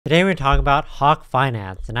Today we're talking about HOKK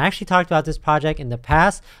Finance, and I actually talked about this project in the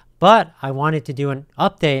past, but I wanted to do an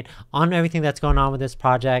update on everything that's going on with this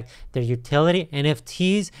project. Their utility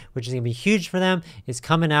NFTs, which is going to be huge for them, is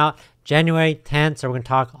coming out January 10th, so we're going to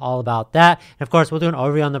talk all about that. And of course, we'll do an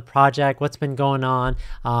overview on the project, what's been going on,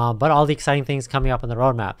 but all the exciting things coming up on the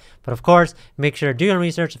roadmap. But of course, make sure to do your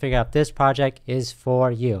research to figure out if this project is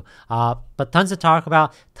for you. But tons to talk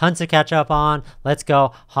about, tons to catch up on. Let's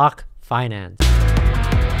go HOKK Finance.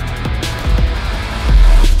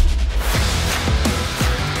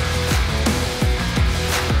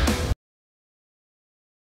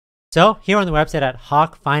 So here on the website at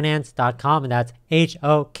hokkfinance.com, and that's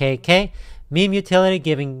HOKK, meme utility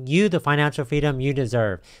giving you the financial freedom you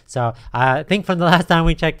deserve. So I think from the last time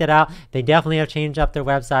we checked it out, they definitely have changed up their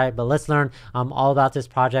website, but let's learn all about this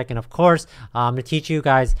project. And of course, to teach you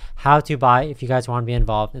guys how to buy if you guys want to be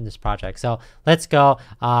involved in this project. So let's go.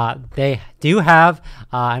 They do have,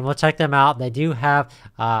 and we'll check them out. They do have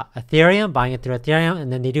Ethereum, buying it through Ethereum,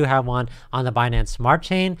 and then they do have one on the Binance Smart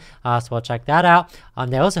Chain. So we'll check that out.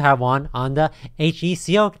 They also have one on the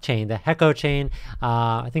HECO chain, the HECO chain.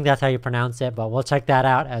 I think that's how you pronounce it, but we'll check that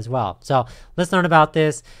out as well. So let's learn about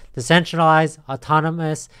this. Decentralized,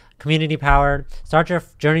 autonomous, community-powered. Start your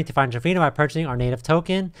journey to financial freedom by purchasing our native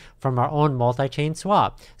token from our own multi-chain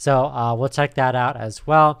swap. So we'll check that out as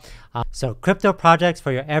well. So crypto projects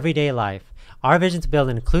for your everyday life. Our vision is to build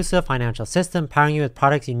an inclusive financial system, powering you with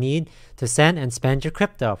products you need to send and spend your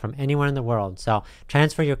crypto from anywhere in the world. So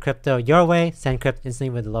transfer your crypto your way, send crypto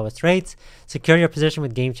instantly with the lowest rates, secure your position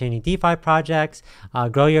with game-changing DeFi projects,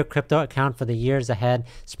 grow your crypto account for the years ahead,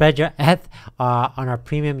 spread your ETH on our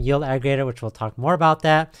premium yield aggregator, which we'll talk more about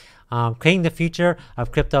that. Creating the future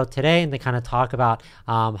of crypto today, and they kind of talk about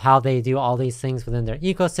how they do all these things within their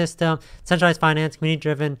ecosystem. Centralized finance,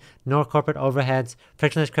 community-driven, no corporate overheads,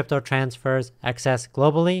 frictionless crypto transfers, access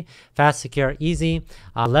globally, fast, secure, easy.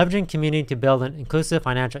 Leveraging community to build an inclusive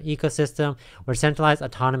financial ecosystem. We're a centralized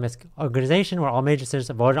autonomous organization where all major decisions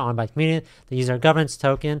are voted on by community. The user governance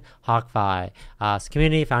token, HOKFI.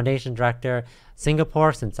 Community Foundation Director,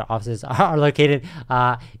 Singapore, since our offices are located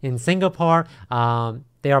in Singapore.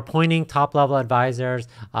 They are appointing top-level advisors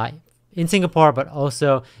in Singapore, but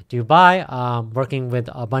also Dubai, working with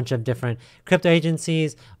a bunch of different crypto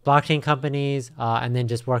agencies, blockchain companies, and then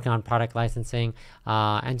just working on product licensing,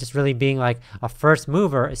 and just really being like a first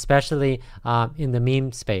mover, especially in the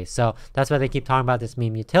meme space. So that's why they keep talking about this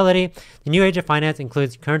meme utility. The new age of finance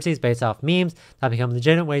includes currencies based off memes that become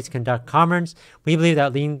legitimate ways to conduct commerce. We believe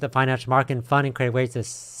that leading the financial market and fund and create ways to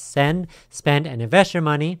send, spend, and invest your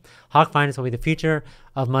money. HOKK Finance will be the future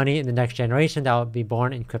of money in the next generation that will be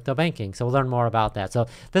born in crypto banking. So we'll learn more about that. So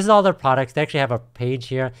this is all their products. They actually have a page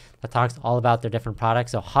here that talks all about their different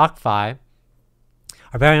products. So HOKFI,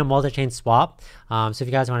 our very own multi-chain swap. So if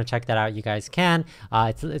you guys want to check that out, you guys can.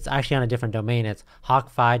 It's actually on a different domain. It's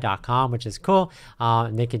hokkfi.com, which is cool.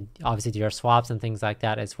 And they could obviously do your swaps and things like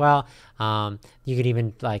that as well. You could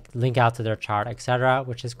even like link out to their chart, etc.,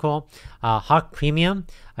 which is cool. HOKK Premium,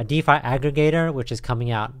 a DeFi aggregator, which is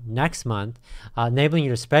coming out next month, enabling you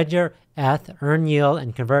to spread your ETH, earn yield,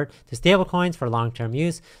 and convert to stable coins for long-term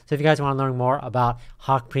use. So if you guys want to learn more about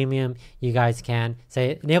HOKK Premium, you guys can. Say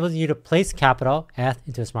it enables you to place capital, ETH,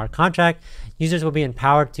 into a smart contract. Users will be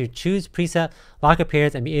empowered to choose preset lockup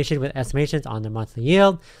periods and be issued with estimations on their monthly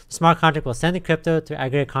yield. The smart contract will send the crypto to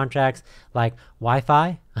aggregate contracts like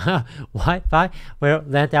Wi-Fi, where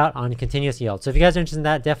lent out on continuous yield. So if you guys are interested in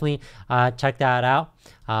that, definitely check that out.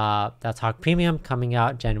 That's HOKK Premium coming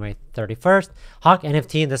out January 31st. HOKK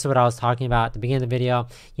NFT, and this is what I was talking about at the beginning of the video.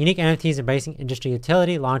 Unique NFTs embracing industry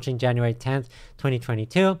utility, launching January 10th,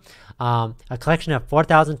 2022. A collection of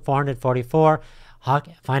 4,444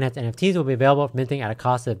 HOKK Finance NFTs will be available for minting at a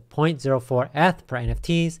cost of 0.04 ETH per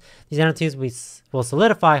NFTs. These NFTs will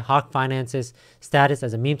solidify HOKK Finance's status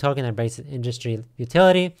as a meme token that embraces industry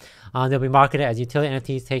utility. They'll be marketed as utility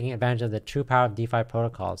NFTs, taking advantage of the true power of DeFi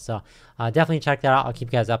protocols. So definitely check that out. I'll keep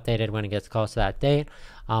you guys updated when it gets close to that date.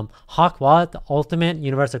 HOKK Wallet, the ultimate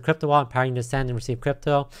universal crypto wallet, empowering you to send and receive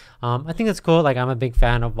crypto. I think that's cool. Like, I'm a big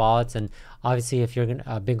fan of wallets, and obviously if you're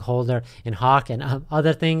a big holder in HOKK and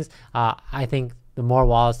other things, I think the more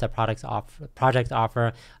wallets that projects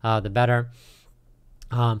offer, the better.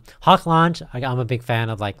 HOKK Launch, I'm a big fan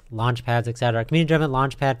of like launch pads, etc. Community-driven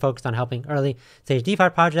launch pad focused on helping early stage DeFi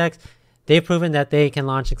projects. They've proven that they can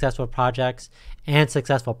launch successful projects and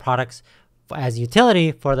successful products as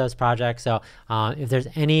utility for those projects. So if there's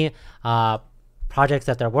any projects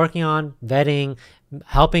that they're working on, vetting,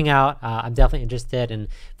 helping out. I'm definitely interested. And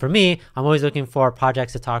for me, I'm always looking for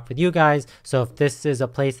projects to talk with you guys. So if this is a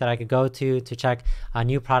place that I could go to check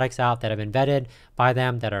new products out that have been vetted by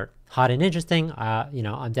them that are hot and interesting,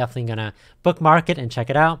 I'm definitely going to bookmark it and check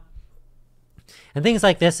it out. And things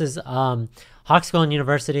like this is HOKK School and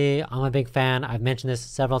University. I'm a big fan. I've mentioned this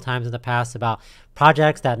several times in the past about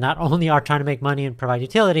projects that not only are trying to make money and provide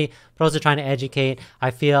utility, but also trying to educate.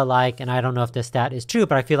 I feel like, and I don't know if this stat is true,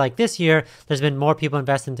 but I feel like this year there's been more people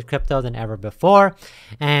invested into crypto than ever before.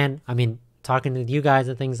 And I mean, talking to you guys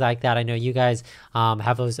and things like that, I know you guys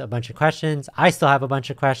have a bunch of questions. I still have a bunch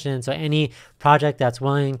of questions. So any project that's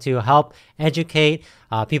willing to help educate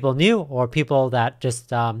people new or people that just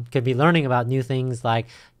could be learning about new things like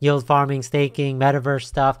yield farming, staking, metaverse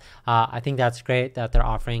stuff, I think that's great that they're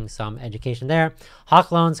offering some education there.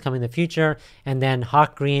 HOKK Loans coming in the future, and then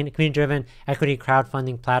HOKK Green, community-driven equity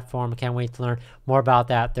crowdfunding platform. I can't wait to learn more about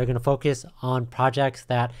that. They're going to focus on projects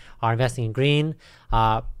that are investing in green,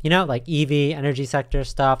 like EV, energy sector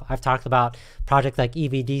stuff. I've talked about projects like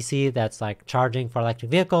EVDC that's like charging for electric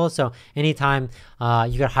vehicles. So anytime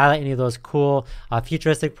you could highlight any of those cool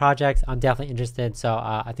futuristic projects, I'm definitely interested. So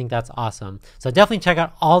I think that's awesome. So definitely check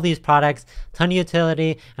out all these products, ton of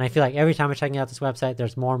utility. And I feel like every time I'm checking out this website,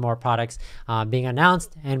 there's more and more products being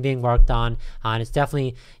announced and being worked on. And it's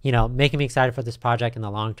definitely, making me excited for this project in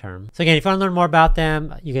the long term. So again, if you want to learn more about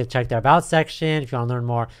them, you can check their about section. If you want to learn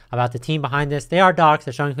more about the team behind this, they are docs.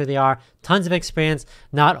 They're showing who they are. Tons of experience,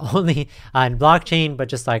 not only in blockchain, but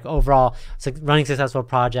just like overall running successful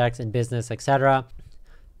projects in business, etc.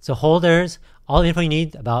 So holders, all the info you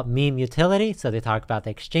need about meme utility. So they talk about the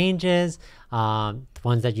exchanges,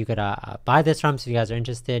 ones that you could buy this from. So if you guys are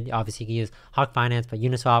interested, obviously you can use HOKK Finance, but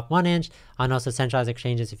Uniswap, 1inch, and also centralized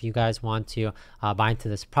exchanges if you guys want to buy into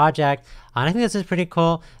this project. And I think this is pretty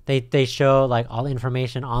cool. They show like all the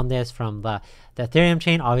information on this from the Ethereum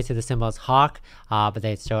chain. Obviously the symbol is HOKK, but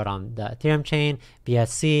they show it on the Ethereum chain,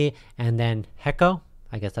 BSC, and then HECO.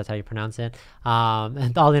 I guess that's how you pronounce it.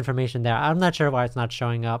 And all the information there. I'm not sure why it's not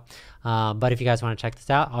showing up. But if you guys want to check this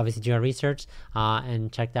out, obviously do your research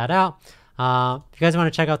and check that out. If you guys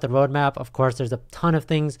want to check out the roadmap, of course, there's a ton of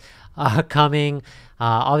things coming.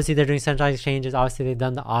 Obviously, they're doing centralized exchanges. Obviously, they've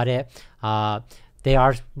done the audit. They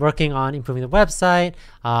are working on improving the website,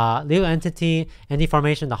 legal entity, entity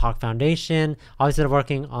formation, the HOKK Foundation. Obviously, they're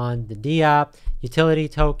working on the DApp, utility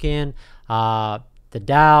token, the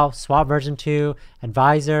DAO, swap version 2,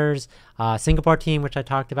 advisors, Singapore team, which I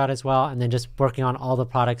talked about as well, and then just working on all the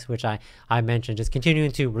products which I mentioned, just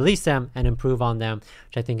continuing to release them and improve on them,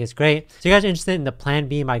 which I think is great. So you guys are interested in the Plan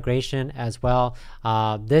B migration as well.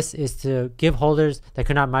 This is to give holders that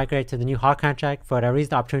could not migrate to the new HOKK contract for whatever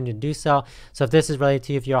reason the opportunity to do so. So if this is related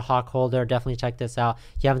to you, if you're a HOKK holder, definitely check this out.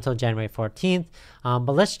 You have until January 14th.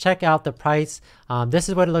 But let's check out the price. This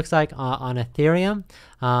is what it looks like on Ethereum.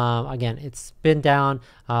 Again, it's been down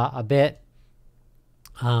a bit.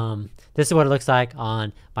 This is what it looks like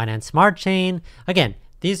on Binance Smart Chain. Again,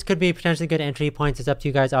 these could be potentially good entry points. It's up to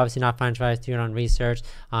you guys. Obviously not financial advice, do your own research.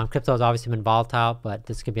 Crypto has obviously been volatile, but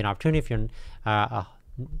this could be an opportunity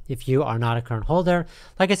if you are not a current holder.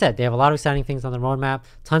 Like I said, they have a lot of exciting things on the roadmap,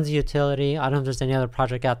 tons of utility. I don't know if there's any other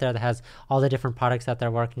project out there that has all the different products that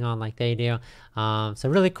they're working on like they do. So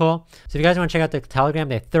really cool. So if you guys want to check out the Telegram,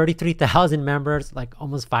 they have 33,000 members, like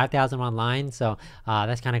almost 5,000 online. So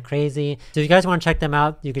that's kind of crazy. So if you guys want to check them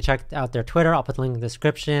out, you can check out their Twitter. I'll put the link in the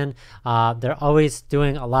description. They're always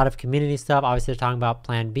doing a lot of community stuff. Obviously, they're talking about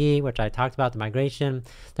Plan B, which I talked about, the migration.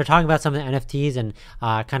 They're talking about some of the NFTs and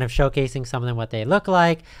kind of showcasing some of them, what they look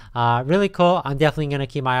like. Really cool. I'm definitely going to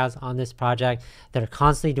keep my eyes on this project. They're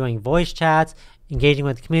constantly doing voice chats, engaging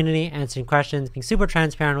with the community, answering questions, being super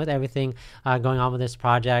transparent with everything going on with this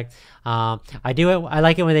project. I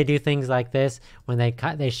like it when they do things like this, when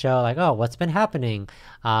they show like, oh, what's been happening.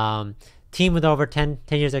 Team with over 10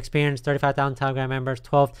 years experience, 35,000 Telegram members,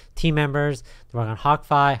 12 team members. They work on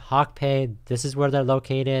HOKKFi, HOKK Pay. This is where they're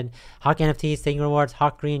located. HOKK NFTs, staking rewards,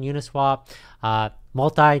 HOKK Green, Uniswap,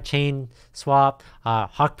 multi-chain swap,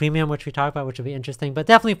 HOKK Premium, which we talked about, which will be interesting, but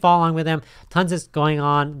definitely follow along with them. Tons is going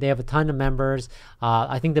on. They have a ton of members.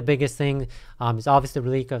 I think the biggest thing is obviously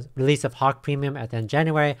the release of HOKK Premium at the end of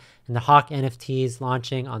January and the HOKK NFTs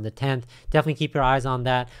launching on the 10th. Definitely keep your eyes on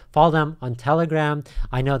that. Follow them on Telegram.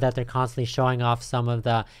 I know that they're constantly showing off some of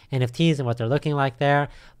the NFTs and what they're looking like there,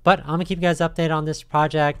 But I'm gonna keep you guys updated on this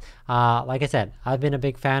project. Like I said, I've been a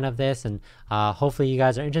big fan of this, and hopefully you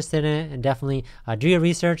guys are interested in it, and definitely do your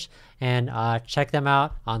research and check them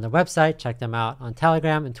out on the website, check them out on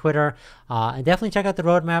Telegram and Twitter, and definitely check out the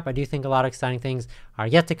roadmap. I do think a lot of exciting things are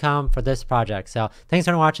yet to come for this project. So thanks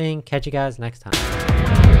for watching. Catch you guys next time.